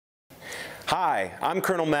Hi, I'm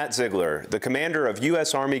Colonel Matt Ziglar, the commander of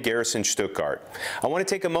U.S. Army Garrison Stuttgart. I want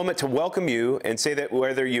to take a moment to welcome you and say that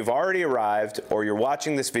whether you've already arrived or you're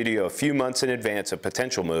watching this video a few months in advance of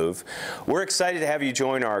potential move, we're excited to have you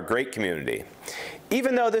join our great community.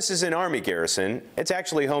 Even though this is an Army garrison, it's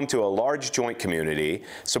actually home to a large joint community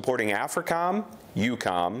supporting AFRICOM,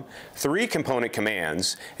 EUCOM, 3 component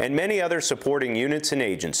commands, and many other supporting units and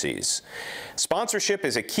agencies. Sponsorship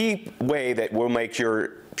is a key way that will make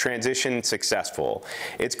your transition successful.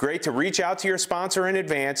 It's great to reach out to your sponsor in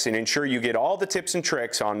advance and ensure you get all the tips and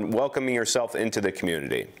tricks on welcoming yourself into the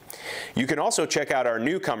community. You can also check out our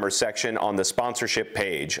newcomers section on the sponsorship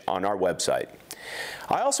page on our website.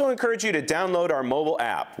 I also encourage you to download our mobile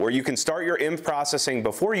app where you can start your processing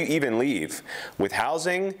before you even leave with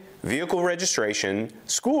housing, vehicle registration,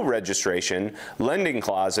 school registration, lending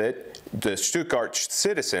closet, the Stuttgart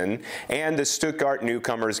Citizen, and the Stuttgart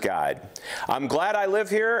Newcomers Guide. I'm glad I live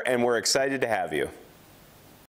here and we're excited to have you.